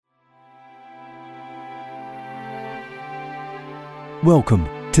Welcome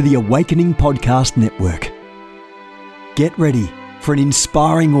to the Awakening Podcast Network. Get ready for an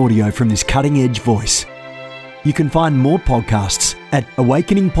inspiring audio from this cutting-edge voice. You can find more podcasts at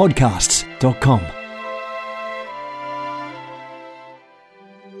awakeningpodcasts.com.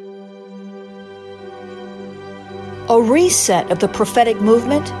 A reset of the prophetic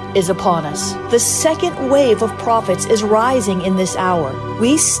movement is upon us. The second wave of prophets is rising in this hour.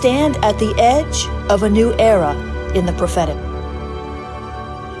 We stand at the edge of a new era in the prophetic.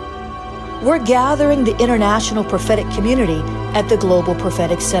 We're gathering the international prophetic community at the Global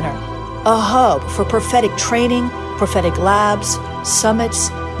Prophetic Center, a hub for prophetic training, prophetic labs, summits,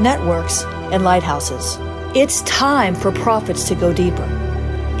 networks, and lighthouses. It's time for prophets to go deeper.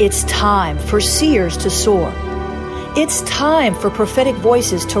 It's time for seers to soar. It's time for prophetic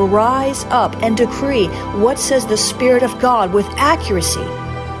voices to rise up and decree what says the Spirit of God with accuracy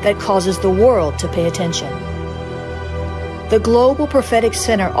that causes the world to pay attention. The Global Prophetic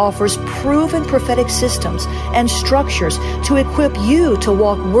Center offers proven prophetic systems and structures to equip you to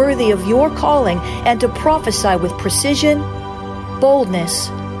walk worthy of your calling and to prophesy with precision,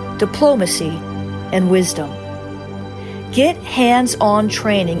 boldness, diplomacy, and wisdom. Get hands-on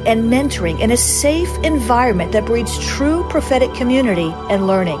training and mentoring in a safe environment that breeds true prophetic community and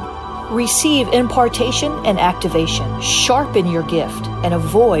learning. Receive impartation and activation. Sharpen your gift and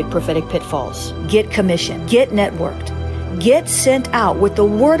avoid prophetic pitfalls. Get commissioned. Get networked. Get sent out with the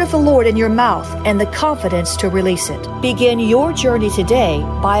word of the Lord in your mouth and the confidence to release it. Begin your journey today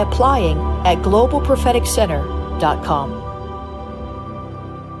by applying at globalpropheticcenter.com.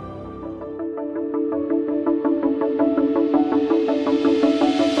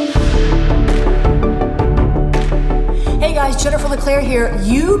 Hey guys, Jennifer LeClaire here.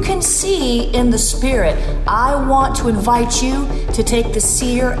 You can see in the Spirit. I want to invite you to take the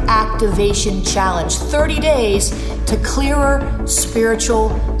Seer Activation Challenge. 30 days to clearer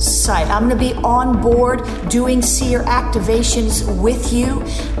spiritual sight. I'm going to be on board doing seer activations with you,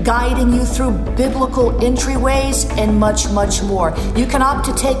 guiding you through biblical entryways and much, much more. You can opt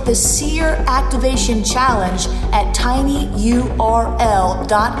to take the Seer Activation Challenge at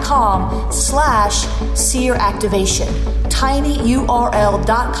tinyurl.com/seer activation.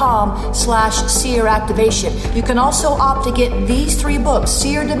 tinyurl.com/seer activation. You can also opt to get these 3 books,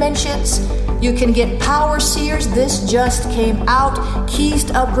 Seer Dimensions. You can get Power Seers. This just came out. Keys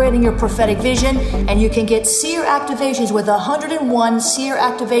to Upgrading Your Prophetic Vision. And you can get Seer Activations with 101 Seer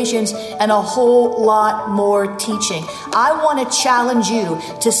Activations and a whole lot more teaching. I want to challenge you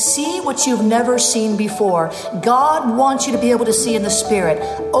to see what you've never seen before. God wants you to be able to see in the Spirit.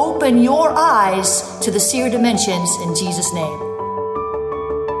 Open your eyes to the Seer Dimensions in Jesus' name.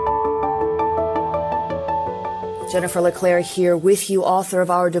 Jennifer LeClaire here with you, author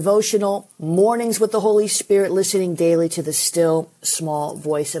of our devotional Mornings with the Holy Spirit, listening daily to the still, small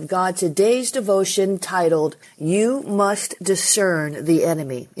voice of God. Today's devotion titled, You Must Discern the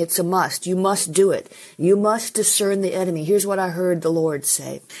Enemy. It's a must. You must do it. You must discern the enemy. Here's what I heard the Lord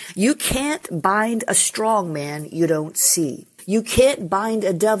say. You can't bind a strong man you don't see. You can't bind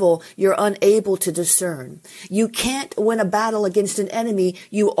a devil you're unable to discern. You can't win a battle against an enemy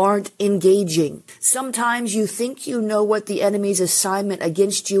you aren't engaging. Sometimes you think you know what the enemy's assignment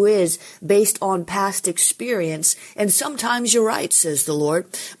against you is based on past experience, and sometimes you're right, says the Lord.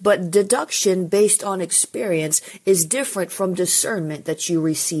 But deduction based on experience is different from discernment that you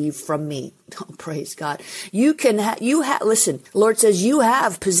receive from me. Oh, praise God. Listen, Lord says you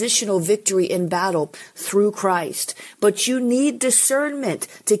have positional victory in battle through Christ, but you need discernment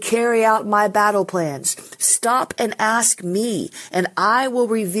to carry out my battle plans. Stop and ask me, and I will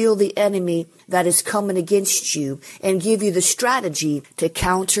reveal the enemy that is coming against you and give you the strategy to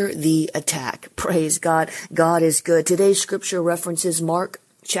counter the attack. Praise God. God is good. Today's scripture references Mark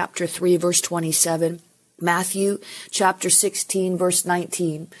chapter 3, verse 27. Matthew chapter 16, verse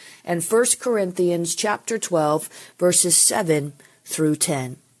 19, and 1 Corinthians chapter 12, verses 7 through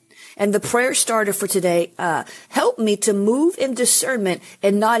 10. And the prayer starter for today, help me to move in discernment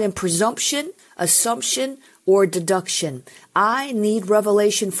and not in presumption, assumption, or deduction. I need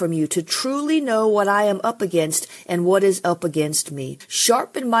revelation from you to truly know what I am up against and what is up against me.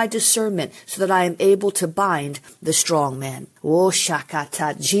 Sharpen my discernment so that I am able to bind the strong man. Oh,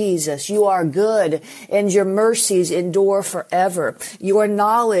 Shakata, Jesus, you are good and your mercies endure forever. Your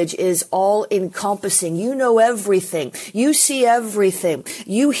knowledge is all encompassing. You know everything. You see everything.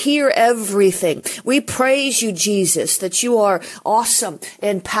 You hear everything. We praise you, Jesus, that you are awesome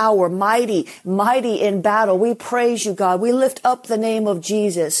in power, mighty in battle. battle. We praise you, God. We lift up the name of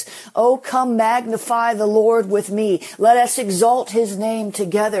Jesus. Oh, come magnify the Lord with me. Let us exalt his name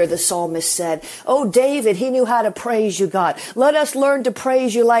together, the psalmist said. Oh, David, he knew how to praise you, God. Let us learn to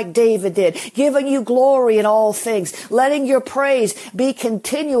praise you like David did, giving you glory in all things, letting your praise be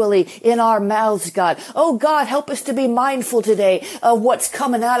continually in our mouths, God. Oh, God, help us to be mindful today of what's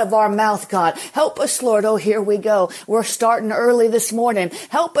coming out of our mouth, God. Help us, Lord. Oh, here we go. We're starting early this morning.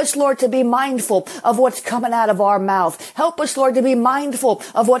 Help us, Lord, to be mindful of what's coming out of our mouth. Help us, Lord, to be mindful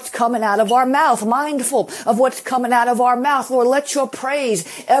of what's coming out of our mouth. Mindful of what's coming out of our mouth. Lord, let your praise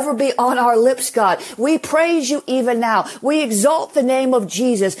ever be on our lips, God. We praise you even now. We exalt the name of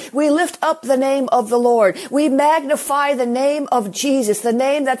Jesus. We lift up the name of the Lord. We magnify the name of Jesus, the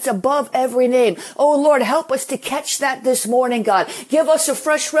name that's above every name. Oh, Lord, help us to catch that this morning, God. Give us a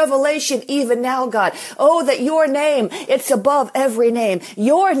fresh revelation even now, God. Oh, that your name, it's above every name.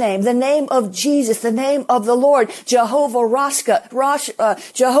 Your name, the name of Jesus, the name of the Lord, Jehovah Jehovah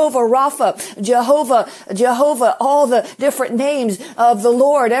Rapha, Jehovah, all the different names of the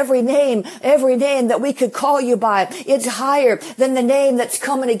Lord, every name that we could call you by. It's higher than the name that's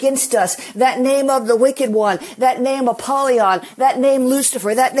coming against us, that name of the wicked one, that name Apollyon, that name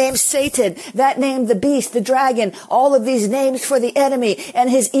Lucifer, that name Satan, that name the beast, the dragon, all of these names for the enemy and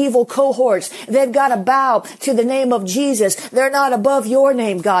his evil cohorts. They've got to bow to the name of Jesus. They're not above your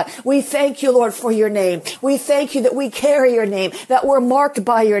name, God. We thank you, Lord, for your name. We thank you that we carry your name, that we're marked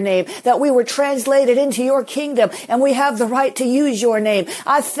by your name, that we were translated into your kingdom, and we have the right to use your name.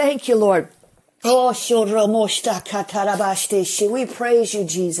 I thank you, Lord. Oh, we praise you,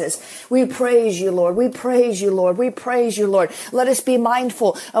 Jesus. We praise you, Lord. We praise you, Lord. We praise you, Lord. Let us be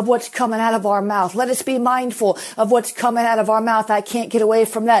mindful of what's coming out of our mouth. Let us be mindful of what's coming out of our mouth. I can't get away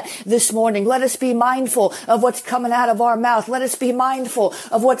from that this morning. Let us be mindful of what's coming out of our mouth. Let us be mindful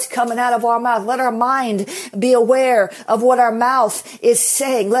of what's coming out of our mouth. Let our mind be aware of what our mouth is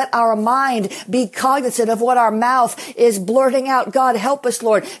saying. Let our mind be cognizant of what our mouth is blurting out. God, help us,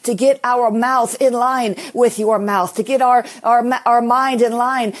 Lord, to get our mouth in line with your mouth, to get our mind in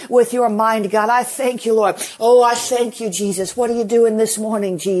line with your mind, God. I thank you, Lord. Oh, I thank you, Jesus. What are you doing this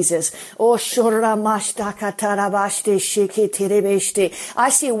morning, Jesus? Oh, I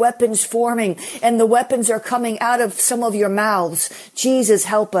see weapons forming, and the weapons are coming out of some of your mouths. Jesus,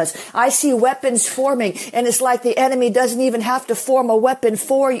 help us. I see weapons forming, and it's like the enemy doesn't even have to form a weapon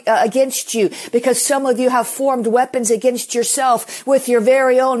against you, because some of you have formed weapons against yourself with your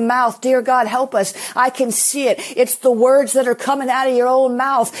very own mouth. Dear God, help us. I can see it. It's the words that are coming out of your own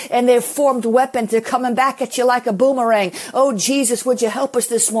mouth, and they've formed weapons. They're coming back at you like a boomerang. Oh, Jesus, would you help us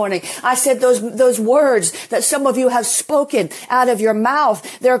this morning? I said those words that some of you have spoken out of your mouth,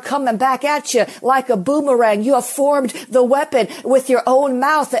 they're coming back at you like a boomerang. You have formed the weapon with your own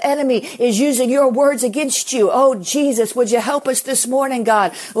mouth. The enemy is using your words against you. Oh, Jesus, would you help us this morning,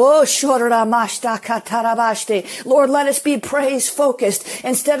 God? Oh, Lord, let us be praise focused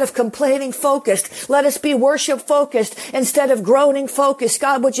instead of complaining focused. Let us be worship focused instead of groaning focused.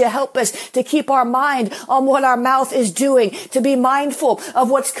 God, would you help us to keep our mind on what our mouth is doing, to be mindful of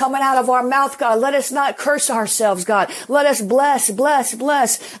what's coming out of our mouth, God. Let us not curse ourselves, God. Let us bless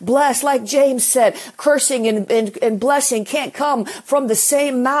like James said. Cursing and blessing can't come from the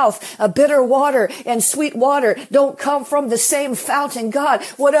same mouth. Bitter water and sweet water don't come from the same fountain. God,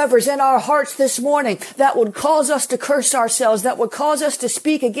 whatever's in our hearts this morning that would cause us to curse ourselves, that would cause us to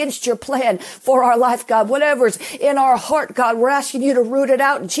speak against your plan for our life, God. Whatever's in our heart, God, we're asking you to root it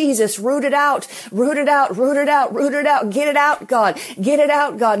out. Jesus, root it out. Root it out. Root it out. Root it out. Get it out, God. Get it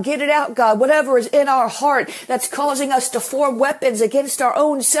out, God. Get it out, God. Whatever is in our heart that's causing us to form weapons against our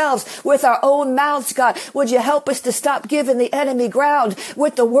own selves with our own mouths, God, would you help us to stop giving the enemy ground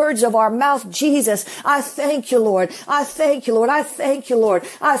with the words of our mouth, Jesus? I thank you, Lord. I thank you, Lord. I thank you, Lord.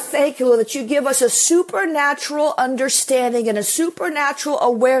 I thank you, Lord, that you give us a supernatural understanding and a supernatural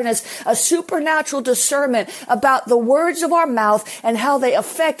awareness, a supernatural discernment about the words of our mouth and how they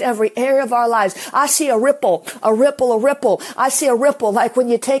affect every area of our lives. I see a ripple. I see a ripple like when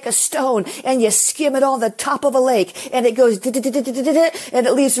you take a stone and you skim it on the top of a lake and it goes and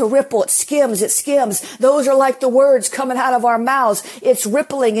it leaves a ripple. It skims. Those are like the words coming out of our mouths. It's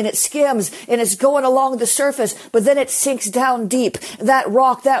rippling and it skims and it's going along the surface, but then it sinks down deep. That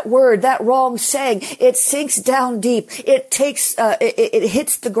rock, that word, that wrong saying, it sinks down deep. It takes, it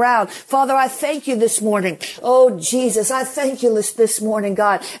hits the ground. Father, I thank you this morning. Oh, Jesus, I thank you this morning,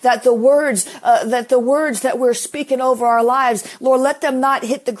 God, that the words that we're speaking over our lives, Lord, let them not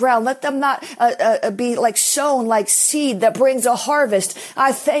hit the ground. Let them not be like sown, like seed that brings a harvest.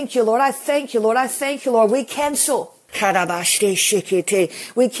 I thank you, Lord. I thank you, Lord. I thank you, Lord. We cancel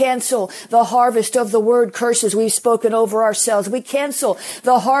We cancel the harvest of the word curses we've spoken over ourselves. We cancel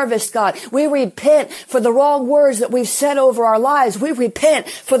the harvest, God. We repent for the wrong words that we've said over our lives. We repent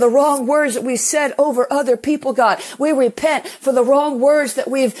for the wrong words that we've said over other people, God. We repent for the wrong words that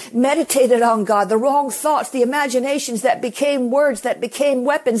we've meditated on, God. The wrong thoughts, the imaginations that became words, that became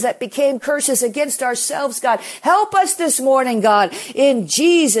weapons, that became curses against ourselves, God. Help us this morning, God, in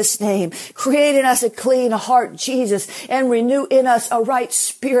Jesus' name. Create in us a clean heart, Jesus, and renew in us a right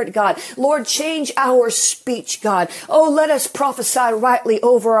spirit, God. Lord, change our speech, God. Oh, let us prophesy rightly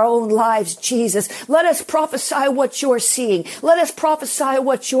over our own lives, Jesus. Let us prophesy what you're seeing. Let us prophesy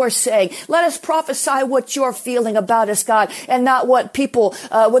what you're saying. Let us prophesy what you're feeling about us, God, and not what people,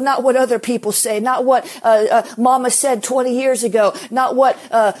 not what other people say, not what Mama said 20 years ago, not what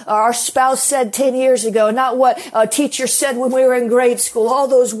our spouse said 10 years ago, not what a teacher said when we were in grade school. All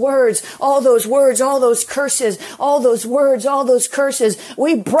those words, all those curses, all those words, all those curses,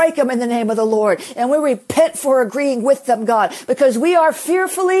 we break them in the name of the Lord, and we repent for agreeing with them, God, because we are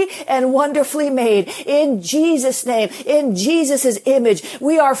fearfully and wonderfully made in Jesus' name, in Jesus' image.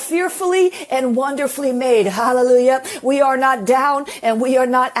 We are fearfully and wonderfully made. Hallelujah. We are not down and we are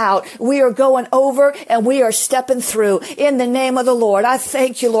not out. We are going over and we are stepping through in the name of the Lord. I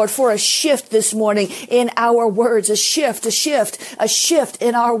thank you, Lord, for a shift this morning in our words, a shift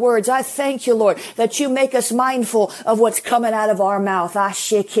in our words. I thank you, Lord, that you make us mindful of what's coming out of our mouth.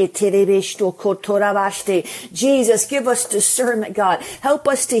 Jesus, give us discernment, God. Help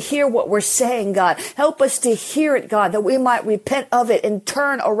us to hear what we're saying, God. Help us to hear it, God, that we might repent of it and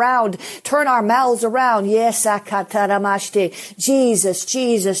turn our mouths around. Yes,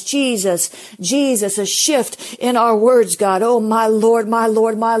 Jesus, a shift in our words, God. Oh, my Lord, my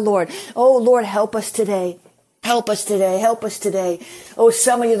Lord, my Lord. Oh, Lord, help us today. Help us today. Help us today. Oh,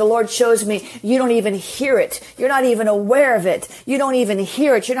 some of you, the Lord shows me, you don't even hear it. You're not even aware of it. You don't even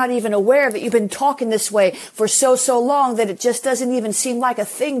hear it. You're not even aware of it. You've been talking this way for so long that it just doesn't even seem like a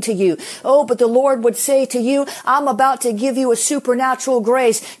thing to you. Oh, but the Lord would say to you, I'm about to give you a supernatural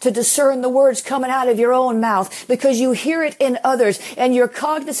grace to discern the words coming out of your own mouth, because you hear it in others and you're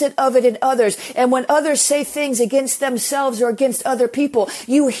cognizant of it in others. And when others say things against themselves or against other people,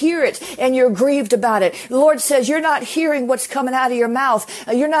 you hear it and you're grieved about it. The Lord says you're not hearing what's coming out of your mouth.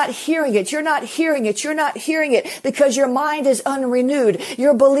 You're not hearing it. You're not hearing it. You're not hearing it because your mind is unrenewed.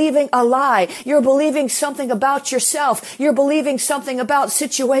 You're believing a lie. You're believing something about yourself. You're believing something about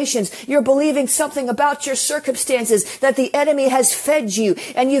situations. You're believing something about your circumstances that the enemy has fed you,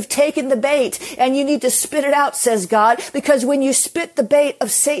 and you've taken the bait and you need to spit it out, says God, because when you spit the bait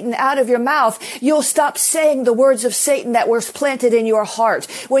of Satan out of your mouth, you'll stop saying the words of Satan that were planted in your heart.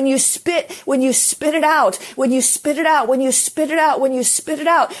 When you spit it out,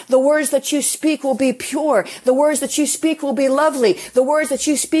 the words that you speak will be pure. The words that you speak will be lovely. The words that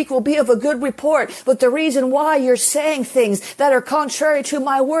you speak will be of a good report. But the reason why you're saying things that are contrary to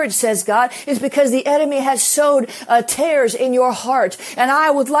my word, says God, is because the enemy has sowed tares in your heart. And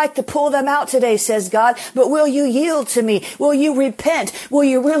I would like to pull them out today, says God. But will you yield to me? Will you repent? Will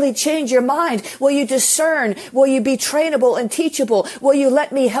you really change your mind? Will you discern? Will you be trainable and teachable? Will you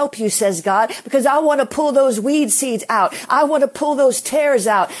let me help you, says God? Because I want to pull those weed seeds out. I want to pull those tares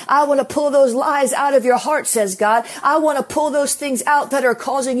out. I want to pull those lies out of your heart, says God. I want to pull those things out that are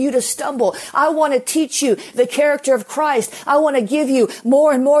causing you to stumble. I want to teach you the character of Christ. I want to give you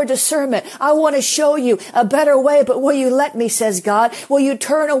more and more discernment. I want to show you a better way, but will you let me, says God? Will you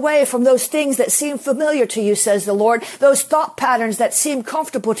turn away from those things that seem familiar to you, says the Lord? Those thought patterns that seem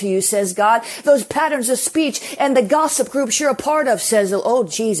comfortable to you, says God. Those patterns of speech and the gossip groups you're a part of, says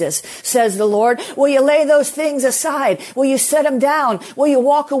Jesus, says the Lord. Will you lay those things aside? Will you set them down? Will you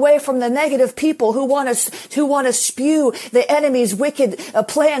walk away from the negative people who want to spew the enemy's wicked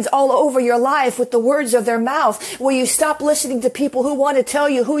plans all over your life with the words of their mouth? Will you stop listening to people who want to tell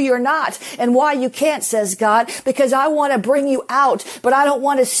you who you're not and why you can't, says God? Because I want to bring you out, but I don't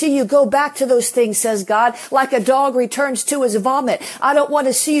want to see you go back to those things, says God, like a dog returns to his vomit. I don't want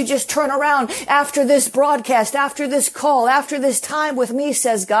to see you just turn around after this broadcast, after this call, after this time with me,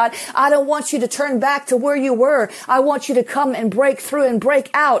 says God. I don't want you to turn back to where you were. I want you to come and break through and break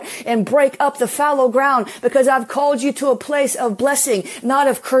out and break up the fallow ground, because I've called you to a place of blessing, not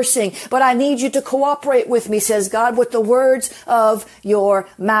of cursing. But I need you to cooperate with me, says God, with the words of your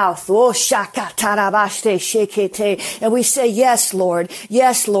mouth. And we say, yes, Lord.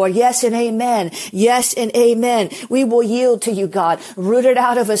 Yes, Lord. Yes and amen. Yes and amen. We will yield to you, God. Root it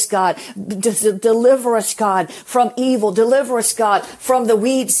out of us, God. Deliver us, God, from evil. Deliver us, God, from the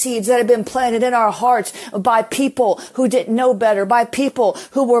weed seeds that have been planted in our hearts by people who didn't know better, better, by people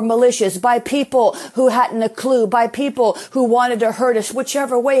who were malicious, by people who hadn't a clue, by people who wanted to hurt us,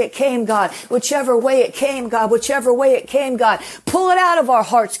 whichever way it came, God, whichever way it came, God, whichever way it came, God. Pull it out of our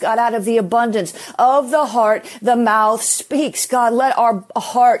hearts, God, out of the abundance of the heart, the mouth speaks. God, let our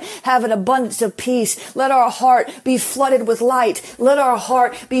heart have an abundance of peace. Let our heart be flooded with light. Let our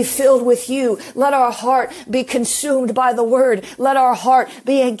heart be filled with you. Let our heart be consumed by the word. Let our heart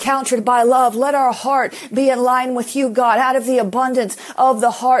be encountered by love. Let our heart be in line with you, God. Out of the abundance of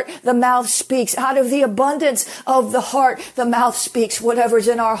the heart, the mouth speaks. Out of the abundance of the heart, the mouth speaks. Whatever's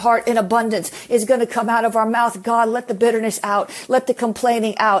in our heart in abundance is going to come out of our mouth. God, let the bitterness out. Let the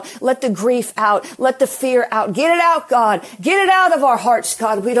complaining out. Let the grief out. Let the fear out. Get it out, God. Get it out of our hearts,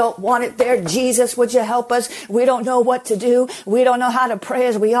 God. We don't want it there. Jesus, would you help us? We don't know what to do. We don't know how to pray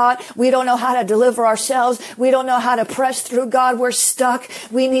as we ought. We don't know how to deliver ourselves. We don't know how to press through, God. We're stuck.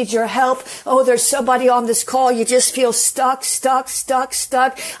 We need your help. Oh, there's somebody on this call. You just feel stuck.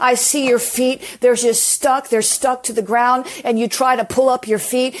 I see your feet. They're just stuck. They're stuck to the ground, and you try to pull up your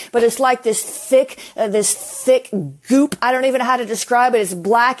feet, but it's like this thick goop. I don't even know how to describe it. It's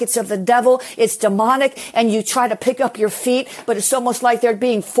black. It's of the devil. It's demonic, and you try to pick up your feet, but it's almost like they're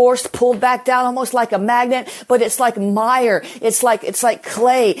being forced, pulled back down, almost like a magnet, but it's like mire. It's like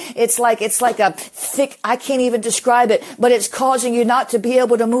clay. It's like a thick, I can't even describe it, but it's causing you not to be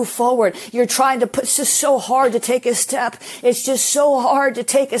able to move forward. You're trying to it's just so hard to take a step. It's just so hard to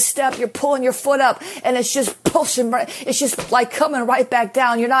take a step. You're pulling your foot up, and it's just pushing, it's just like coming right back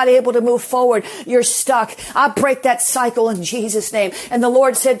down. You're not able to move forward. You're stuck. I break that cycle in Jesus' name. And the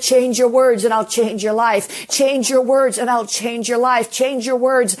Lord said, change your words and I'll change your life. Change your words and I'll change your life. Change your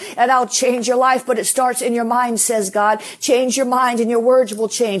words and I'll change your life. But it starts in your mind, says God. Change your mind and your words will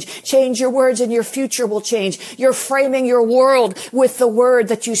change. Change your words and your future will change. You're framing your world with the word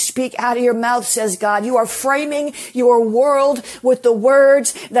that you speak out of your mouth, says God. You are framing your world with the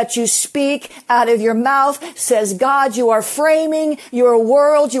words that you speak out of your mouth, says God. You are framing your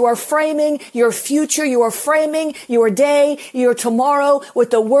world. You are framing your future. You are framing your day, your tomorrow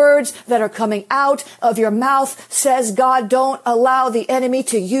with the words that are coming out of your mouth, says God. Don't allow the enemy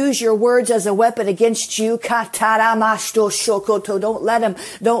to use your words as a weapon against you. Don't let him.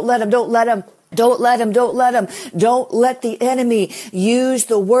 Don't let him. Don't let him. Don't let him. Don't let him. Don't let the enemy use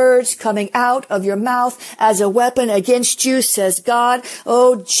the words coming out of your mouth as a weapon against you, says God.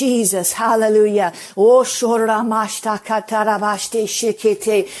 Oh, Jesus. Hallelujah. Oh, shoramashta katarabashte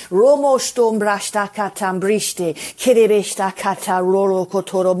shikete. Romostom brashta katambrishte. Kirebeshta kataroro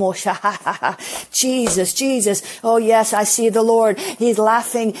kotoromosha. Jesus, Jesus. Oh, yes, I see the Lord. He's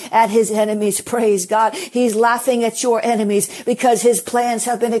laughing at his enemies. Praise God. He's laughing at your enemies because his plans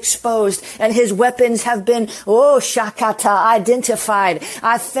have been exposed and his weapons have been, shakata, identified.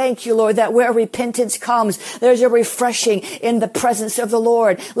 I thank you, Lord, that where repentance comes, there's a refreshing in the presence of the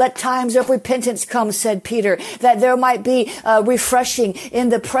Lord. Let times of repentance come, said Peter, that there might be refreshing in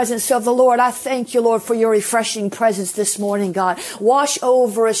the presence of the Lord. I thank you, Lord, for your refreshing presence this morning, God. Wash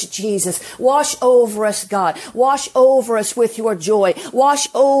over us, Jesus. Wash over us, God. Wash over us with your joy. Wash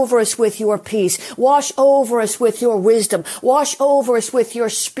over us with your peace. Wash over us with your wisdom. Wash over us with your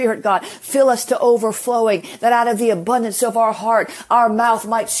spirit, God. Fill us to overflowing, that out of the abundance of our heart, our mouth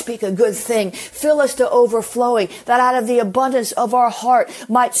might speak a good thing. Fill us to overflowing, that out of the abundance of our heart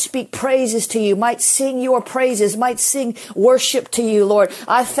might speak praises to you, might sing your praises, might sing worship to you, Lord.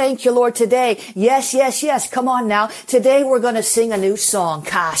 I thank you, Lord, today. Yes, yes, yes. Come on now. Today we're going to sing a new song.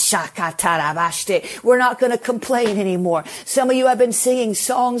 We're not going to complain anymore. Some of you have been singing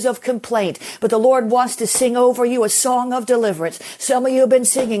songs of complaint, but the Lord wants to sing over you a song of deliverance. Some of you have been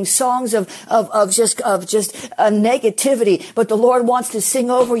singing songs of just negativity, but the Lord wants to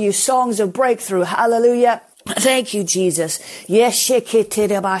sing over you songs of breakthrough. Hallelujah. Thank you, Jesus. Yes, we're going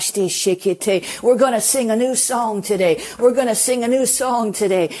to sing a new song today. We're going to sing a new song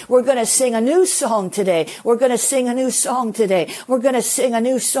today. We're going to sing a new song today. We're going to sing a new song today. We're going to sing a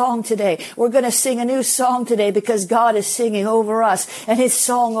new song today. We're going to sing a new song today because God is singing over us, and his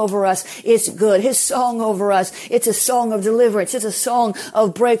song over us is good. His song over us, it's a song of deliverance. It's a song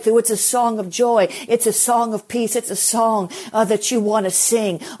of breakthrough. It's a song of joy. It's a song of peace. It's a song that you want to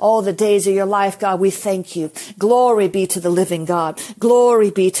sing all the days of your life. God, we thank you. Glory be to the living God. Glory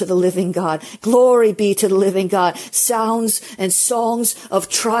be to the living God. Glory be to the living God. Sounds and songs of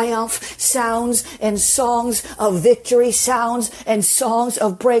triumph, sounds and songs of victory, sounds and songs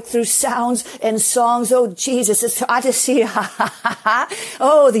of breakthrough, sounds and songs. Oh, Jesus, I just see,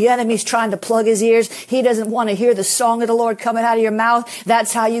 oh, the enemy's trying to plug his ears. He doesn't want to hear the song of the Lord coming out of your mouth.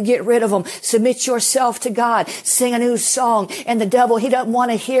 That's how you get rid of him. Submit yourself to God. Sing a new song. And the devil, he doesn't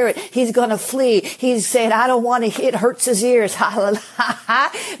want to hear it. He's going to flee. He's saying, I don't want to, it hurts his ears.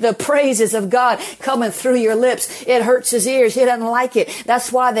 The praises of God coming through your lips. It hurts his ears. He doesn't like it.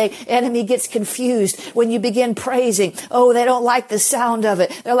 That's why the enemy gets confused when you begin praising. Oh, they don't like the sound of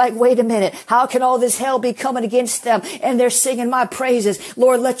it. They're like, wait a minute. How can all this hell be coming against them? And they're singing my praises.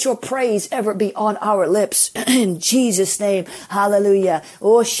 Lord, let your praise ever be on our lips. In Jesus' name. Hallelujah.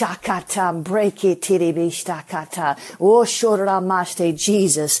 Oh, shakatam, break it, tiribishtakata. Oh, shoramashte,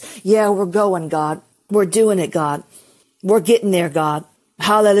 Jesus. Yeah, we're going, God. We're doing it, God. We're getting there, God.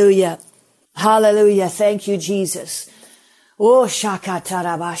 Hallelujah. Hallelujah. Thank you, Jesus. Oh,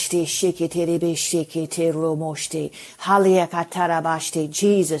 shakatarabashte, shikitiribishikite romoshte. Haliakatarabashte.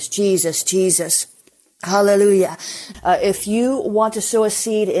 Jesus, Jesus, Jesus. Hallelujah. If you want to sow a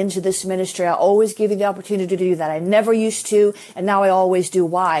seed into this ministry, I always give you the opportunity to do that. I never used to, and now I always do.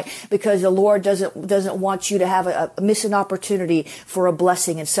 Why? Because the Lord doesn't want you to have miss an opportunity for a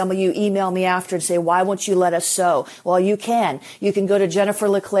blessing. And some of you email me after and say, why won't you let us sow? Well, you can. You can go to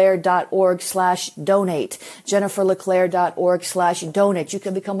jenniferleclaire.org/donate. jenniferleclaire.org/donate. You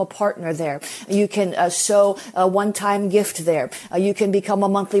can become a partner there. You can sow a one-time gift there. You can become a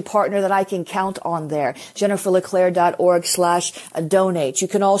monthly partner that I can count on there. jenniferleclaire.org/donate. You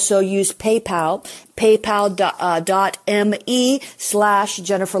can also use PayPal,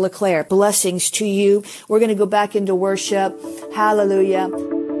 paypal.me/Jennifer LeClaire. Blessings to you. We're going to go back into worship. Hallelujah.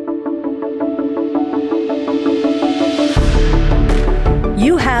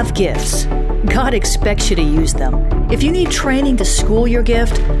 You have gifts. God expects you to use them. If you need training to school your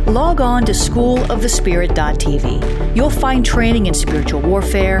gift, log on to schoolofthespirit.tv. You'll find training in spiritual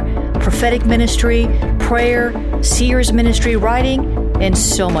warfare, prophetic ministry, prayer, seers ministry, writing, and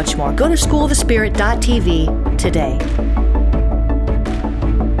so much more. Go to schoolofthespirit.tv today.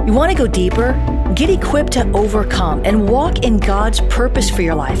 You want to go deeper? Get equipped to overcome and walk in God's purpose for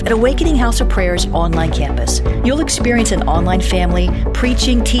your life at Awakening House of Prayer's online campus. You'll experience an online family,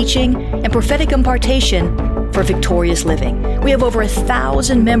 preaching, teaching, and prophetic impartation for victorious living. We have over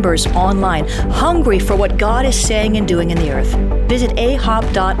 1,000 members online, hungry for what God is saying and doing in the earth. Visit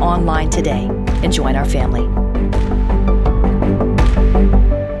ahop.online today and join our family.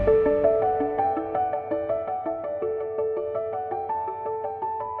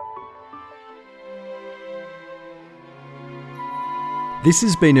 This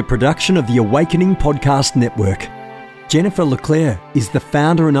has been a production of the Awakening Podcast Network. Jennifer LeClaire is the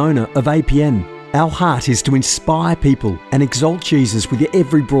founder and owner of APN. Our heart is to inspire people and exalt Jesus with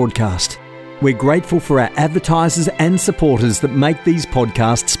every broadcast. We're grateful for our advertisers and supporters that make these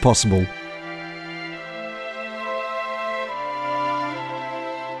podcasts possible.